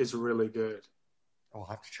 Yeah, it's really good. I'll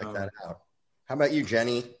have to check that out. How about you,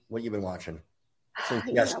 Jenny? What have you been watching?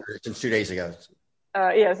 Since 2 days ago.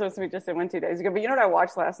 So we just went 2 days ago. But you know what I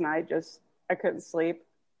watched last night? I couldn't sleep.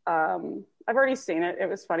 I've already seen it. It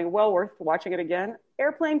was funny. Well worth watching it again.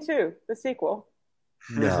 Airplane 2, the sequel.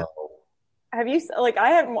 No. Have you,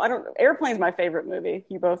 Airplane's my favorite movie.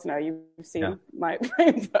 You both know. You've seen my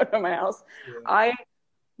frame photo in my house. Yeah. I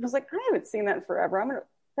was like, I haven't seen that in forever.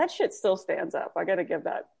 That shit still stands up. I got to give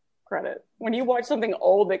that credit. When you watch something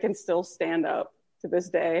old that can still stand up to this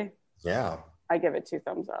day. Yeah. I give it 2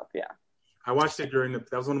 thumbs up. Yeah. I watched it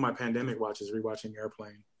that was one of my pandemic watches, rewatching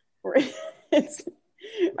Airplane.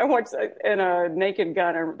 I watched in a Naked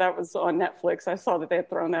Gun, that was on Netflix. I saw that they had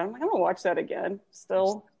thrown that. I'm like, I'm gonna watch that again.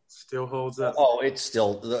 Still holds up. Oh, it's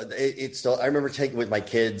still. I remember taking with my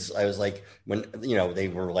kids. I was like, when they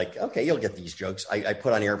were like, okay, you'll get these jokes. I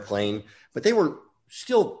put on Airplane, but they were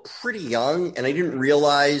still pretty young, and I didn't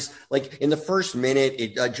realize. Like in the first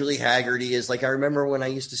minute, Julie Haggerty is like, I remember when I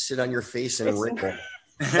used to sit on your face and wrinkle.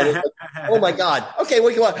 Like, oh my God. Okay, what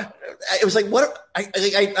do you want? It was like, what?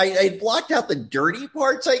 I blocked out the dirty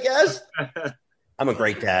parts, I guess. I'm a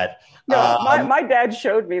great dad. No, my dad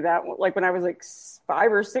showed me that like when I was like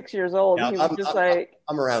 5 or 6 years old. Yeah, he was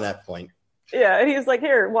I'm around that point. Yeah, and he was like,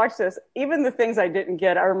 here, watch this. Even the things I didn't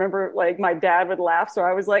get, I remember like my dad would laugh, so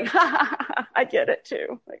I was like, I get it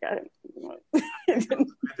too. Like I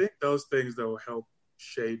think those things though help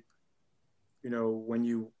shape, when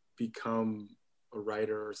you become a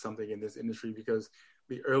writer or something in this industry, because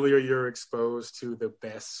the earlier you're exposed to the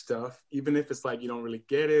best stuff, even if it's like you don't really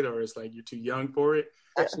get it or it's like you're too young for it,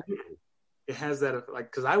 absolutely, it has that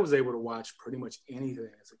because I was able to watch pretty much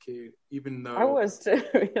anything as a kid, even though I was too.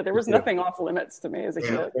 Yeah, there was nothing off limits to me as a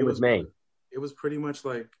kid. It was me. It was pretty much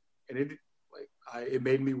like, and it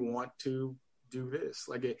made me want to do this.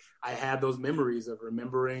 I had those memories of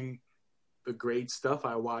remembering the great stuff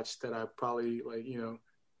I watched that I probably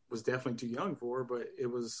was definitely too young for, but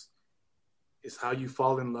it's how you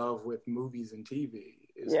fall in love with movies and TV.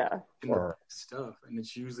 The stuff, and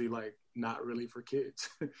it's usually like not really for kids.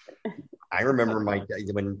 I remember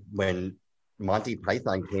when Monty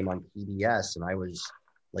Python came on PBS, and I was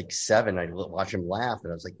like 7. I'd watch him laugh,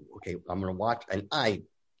 and I was like, okay, I'm gonna watch. And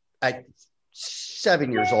at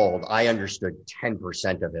 7 years old, I understood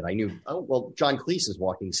 10% of it. I knew, oh well, John Cleese is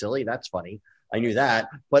walking silly. That's funny. I knew that,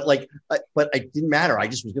 but it didn't matter. I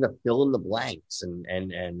just was going to fill in the blanks and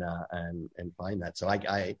find that. So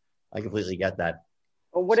I completely get that.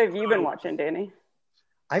 Well, what have you been watching, Danny?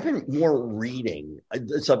 I've been more reading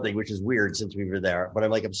something, which is weird since we were there, but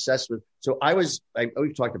I'm like obsessed with. So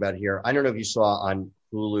we've talked about it here. I don't know if you saw on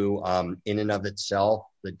Hulu, In and of Itself,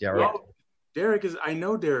 the Derek. Oh, Derek I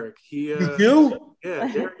know Derek. You do?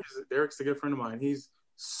 Yeah, Derek's a good friend of mine. He's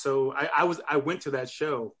so I went to that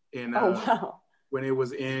show in when it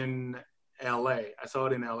was in LA. I saw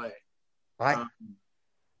it in LA. I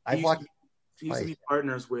watched he used to be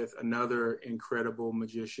partners with another incredible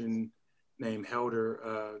magician named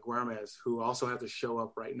Helder Guarmes, who also has a show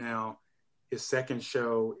up right now. His second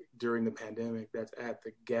show during the pandemic, that's at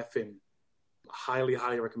the Geffen. Highly,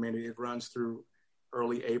 highly recommended. It runs through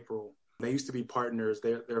early April. They used to be partners.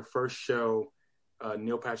 Their first show,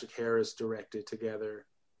 Neil Patrick Harris directed together,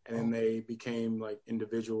 and then they became like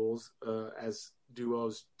individuals, as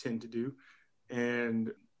duos tend to do.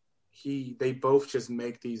 And they both just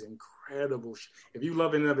make these incredible. If you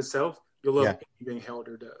love it in and of itself, you'll love anything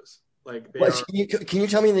Helder does. Like, can you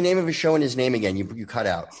tell me the name of his show and his name again? You cut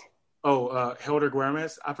out. Oh, Helder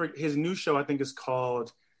Guarmes. His new show, I think, is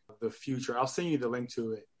called The Future. I'll send you the link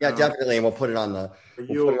to it. Yeah, definitely, and we'll put it on the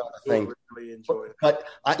thing. Really enjoy it. But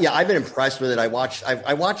I've been impressed with it. I watched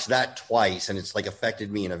that twice, and it's like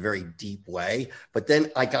affected me in a very deep way. But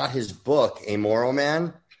then I got his book, A Moral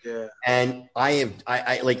Man. Yeah. And I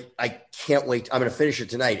can't wait. I'm going to finish it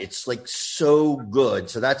tonight. It's like so good.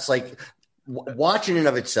 So that's like watch in and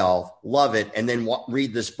of itself, love it, and then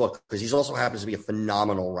read this book because he also happens to be a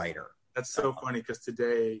phenomenal writer. That's so funny because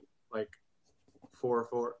today, like 4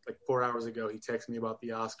 hours ago, he texted me about the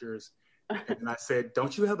Oscars, and I said,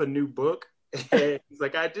 "Don't you have a new book?" And he's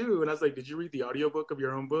like, "I do," and I was like, "Did you read the audiobook of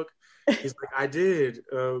your own book?" He's like, "I did."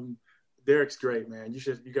 Derek's great, man.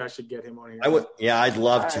 You guys should get him on here. I would, I'd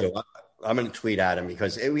love to. I'm going to tweet at him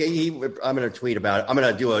because I'm going to tweet about it. I'm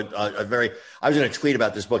going to do I was going to tweet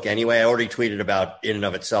about this book anyway. I already tweeted about in and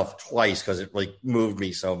of itself twice because it like moved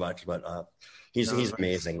me so much, but he's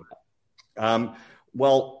amazing.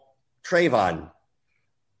 Well, Trayvon,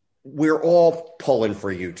 we're all pulling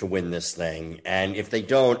for you to win this thing. And if they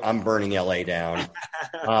don't, I'm burning LA down.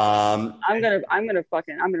 I'm going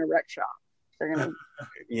to wreck shop. They're going to,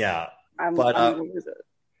 yeah. I'm going to lose it.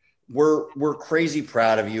 We're crazy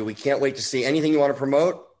proud of you. We can't wait to see anything you want to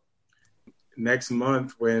promote. Next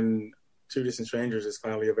month, when Two Distant Strangers is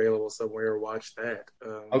finally available somewhere, watch that.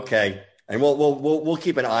 Okay, and we'll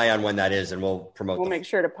keep an eye on when that is, and we'll promote. We'll make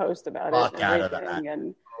sure to post about it. Out of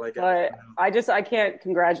that. But I can't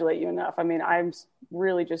congratulate you enough. I mean, I'm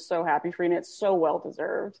really just so happy for you, and it's so well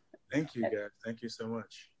deserved. Thank you, guys. Thank you so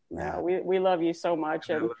much. Yeah, we love you so much,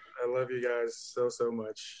 and I love you guys so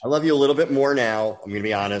much. I love you a little bit more now. I'm gonna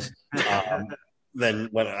be honest, than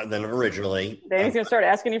originally. Danny's gonna start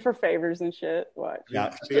asking you for favors and shit. What?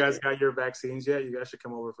 Yeah. You guys got your vaccines yet? You guys should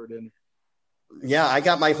come over for dinner. Yeah, I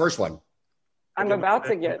got my first one. I'm about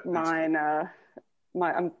to get mine.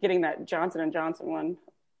 I'm getting that Johnson and Johnson one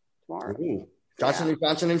tomorrow. Ooh. Johnson and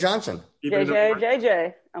Johnson.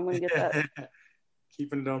 JJ. I'm gonna get that.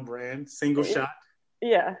 Keeping it on brand. Single shot.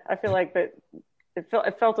 Yeah, I feel like that. It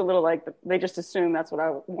felt a little like they just assumed that's what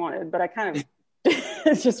I wanted, but I kind of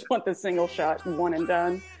just want the single shot, one and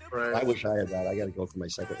done. Right. I wish I had that. I got to go for my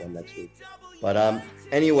second one next week. But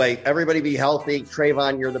anyway, everybody be healthy.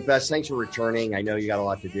 Trayvon, you're the best. Thanks for returning. I know you got a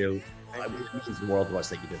lot to do. It means the world to us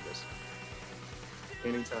that you did this.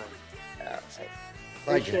 Anytime. Right.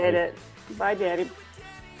 Appreciate it. Bye, Daddy.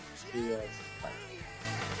 See you guys.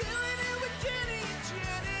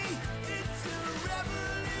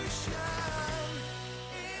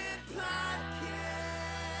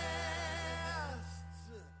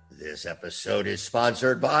 This episode is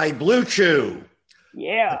sponsored by Blue Chew.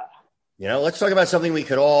 Yeah. Let's talk about something we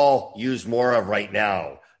could all use more of right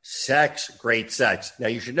now. Sex, great sex. Now,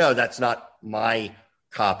 you should know that's not my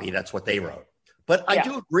copy. That's what they wrote. But I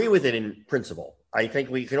do agree with it in principle. I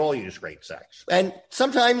think we could all use great sex. And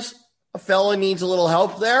sometimes a fella needs a little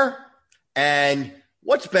help there. And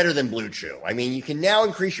what's better than Blue Chew? I mean, you can now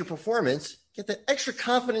increase your performance, get that extra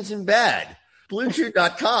confidence in bed.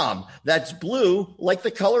 BlueChew.com. That's blue like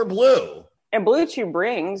the color blue. And Blue Chew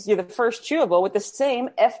brings you the first chewable with the same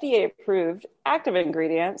FDA-approved active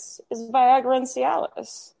ingredients as Viagra and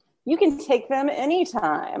Cialis. You can take them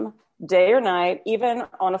anytime, day or night, even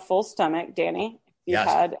on a full stomach. Danny, you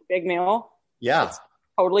had a big meal. Yeah. It's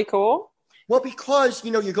totally cool. Well, because,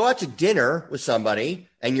 you go out to dinner with somebody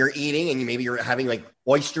and you're eating and you're having like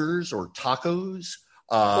oysters or tacos.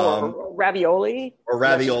 Or ravioli. Or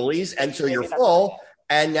raviolis. And so you're full.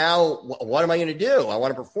 And now what am I going to do? I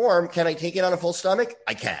want to perform. Can I take it on a full stomach?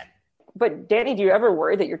 I can. But Danny, do you ever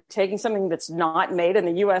worry that you're taking something that's not made in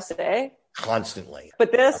the USA? Constantly.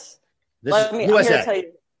 But I'm here to tell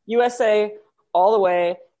you, USA all the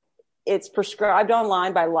way. It's prescribed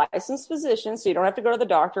online by licensed physicians, so you don't have to go to the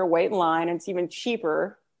doctor, wait in line, and it's even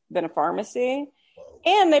cheaper than a pharmacy.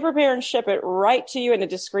 And they prepare and ship it right to you in a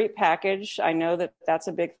discreet package. I know that that's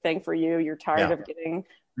a big thing for you. You're tired of getting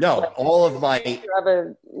all of my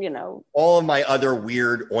other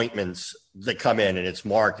weird ointments that come in and it's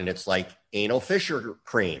marked and it's like anal fissure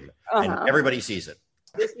cream and everybody sees it.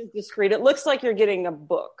 This is discreet. It looks like you're getting a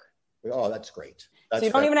book. Oh, that's great. That's So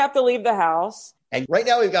you don't even have to leave the house. And right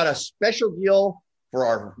now we've got a special deal for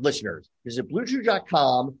our listeners. Visit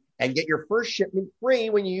BlueChew.com and get your first shipment free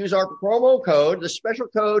when you use our promo code, the special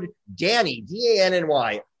code Danny,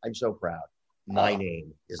 D-A-N-N-Y. I'm so proud. My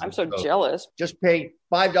name is. I'm so jealous. Just pay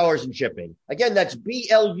 $5 in shipping. Again, that's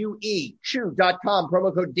BLUE chew.com,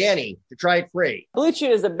 promo code Danny to try it free. Blue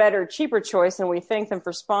Chew is a better, cheaper choice, and we thank them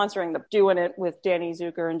for sponsoring the Doing It with Danny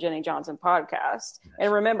Zucker and Jenny Johnson podcast.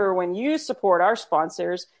 And remember, when you support our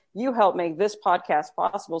sponsors, you help make this podcast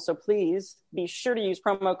possible. So please be sure to use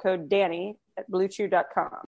promo code Danny at BlueChew.com.